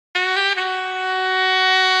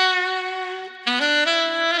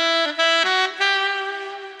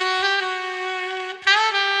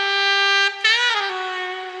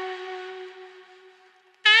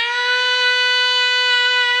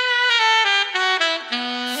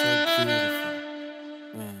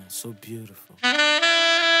so beautiful. 6 a.m.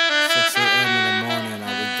 in the morning, I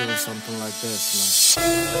was doing something like this, man.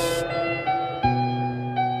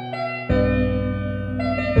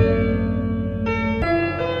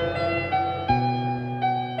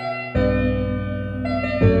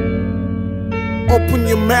 Open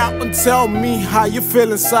your mouth and tell me how you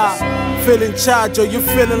feel inside. Feel in charge or you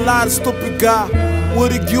feeling like a stupid guy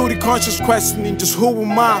with a guilty conscience questioning just who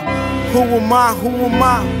am I? Who am I? Who am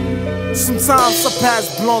I? Sometimes I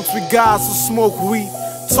pass blunts with guys who smoke weed.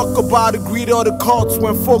 Talk about the greed or the cults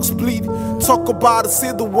when folks bleed. Talk about the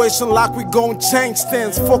situation like we gon' change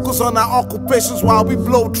things. Focus on our occupations while we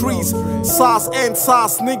blow trees. SARS and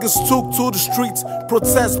SARS niggas took to the streets.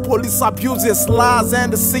 Protest police abuses, lies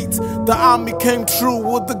and deceit. The army came through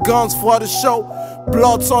with the guns for the show.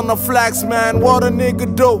 Bloods on the flags, man, what a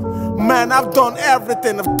nigga do? Man, I've done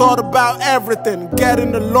everything, I've thought about everything.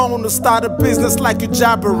 Getting a loan to start a business like you're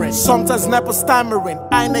jabbering. Sometimes never stammering,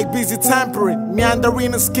 I ain't busy tampering.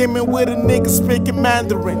 Meandering and skimming with a nigga speaking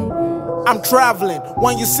Mandarin. I'm traveling,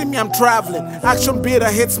 when you see me I'm traveling. Action bitter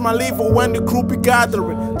hits my liver when the crew be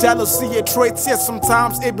gathering. Jealousy and traits, yes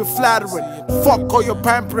sometimes it be flattering. Fuck all your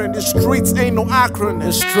pampering, the streets ain't no acronym.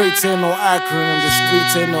 The streets ain't no acronym, the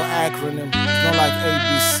streets ain't no acronym. It's not like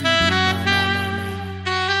ABC.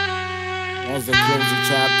 Once they close the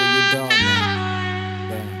chapter, you're done, man.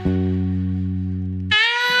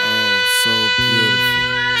 Oh, so beautiful,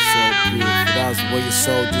 so beautiful. That's where your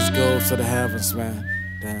soul just goes to the heavens, man.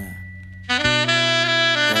 Damn.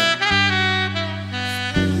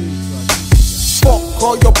 Fuck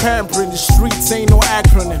all your pampering, the streets ain't no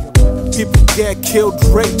acronym. People get killed,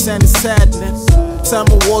 raped, and it's sadness. Tell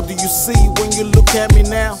me, what do you see when you look at me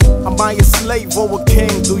now? Am I a slave or a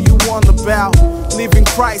king? Do you wonder about living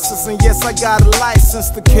crisis? And yes, I got a license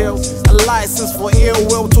to kill, a license for ill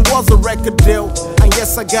will towards a record deal. And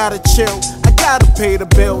yes, I gotta chill, I gotta pay the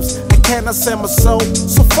bills. I cannot sell my soul,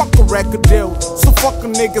 so fuck a record deal. So fuck a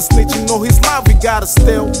nigga snitching, know his life we gotta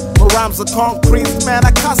steal. My rhymes are concrete, man,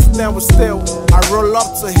 I can't sit down with still. I roll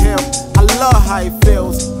up to him, I love how he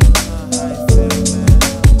feels.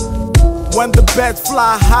 When the beds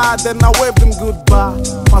fly high, then I wave them goodbye.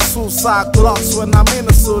 My suicide clocks when I'm in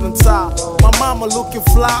a suit and tie. My mama looking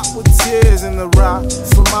fly with tears in the eye.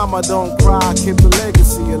 So mama don't cry, keep the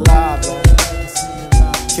legacy alive.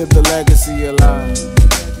 Keep the legacy alive.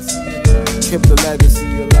 Keep the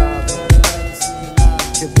legacy alive.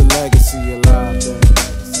 Keep the legacy alive.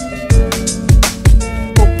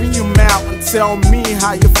 Open your mouth and tell me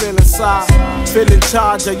how you feel inside. Feel in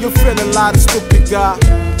charge or you feeling like a stupid guy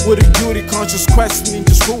with a guilty conscious questioning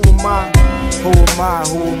just who am I? Who am I?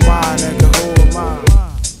 Who am I, nigga? Who am I?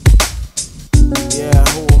 Yeah,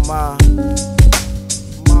 who am I?